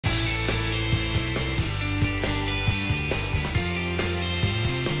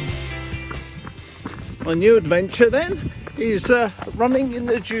My new adventure then is running in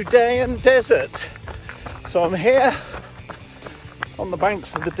the Judean desert. So I'm here on the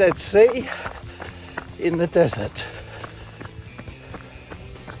banks of the Dead Sea in the desert.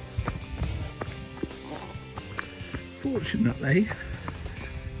 Fortunately,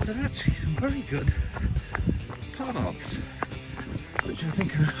 there are actually some very good paths which I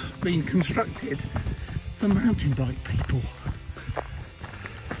think have been constructed for mountain bike people.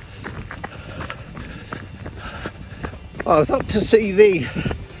 I was up to see the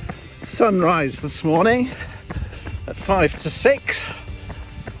sunrise this morning at 5 to 6,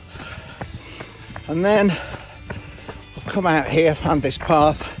 and then I've come out here, found this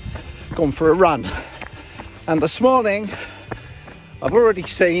path, gone for a run, and this morning I've already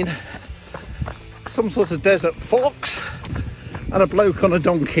seen some sort of desert fox and a bloke on a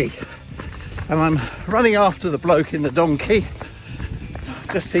donkey, and I'm running after the bloke in the donkey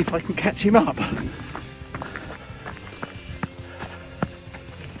just see if I can catch him up.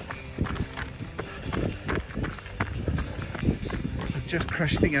 Just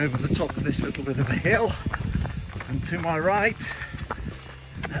cresting over the top of this little bit of a hill, and to my right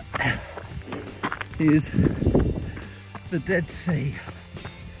is the Dead Sea.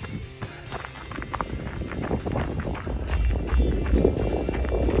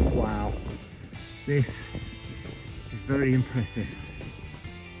 Wow, this is very impressive.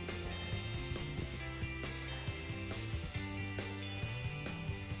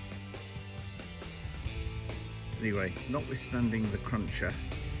 Anyway, notwithstanding the cruncher,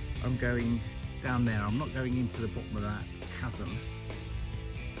 I'm going down there. I'm not going into the bottom of that chasm,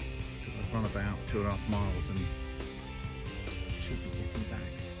 because I've run about 2.5 miles and should be getting back.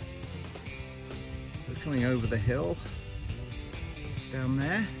 We're coming over the hill. Down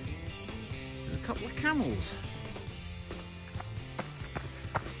there, there's a couple of camels.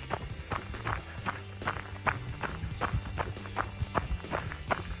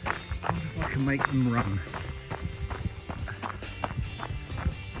 I wonder if I can make them run.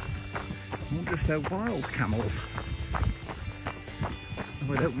 I wonder if they're wild camels.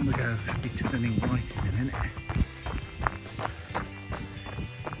 Oh, I don't want to go, I should be turning right in a minute.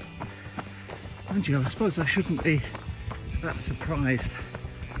 Mind you, I suppose I shouldn't be that surprised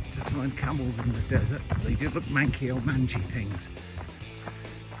to find camels in the desert. They do look manky old mangy things.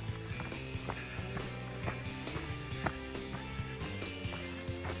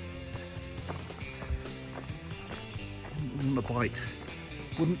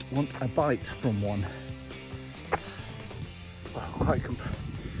 Wouldn't want a bite from one. Well, quite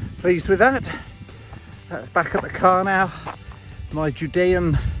pleased with that. That's back at the car now. My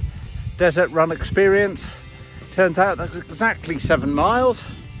Judean desert run experience. Turns out that's exactly 7 miles.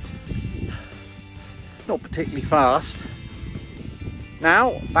 Not particularly fast.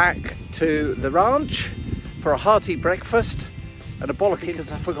 Now back to the ranch for a hearty breakfast and a bollocking,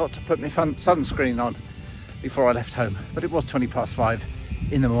 because I forgot to put my sunscreen on before I left home. But it was 5:20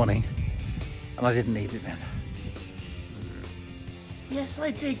 in the morning and I didn't need it then. Yes,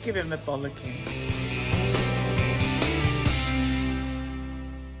 I did give him a bollocking.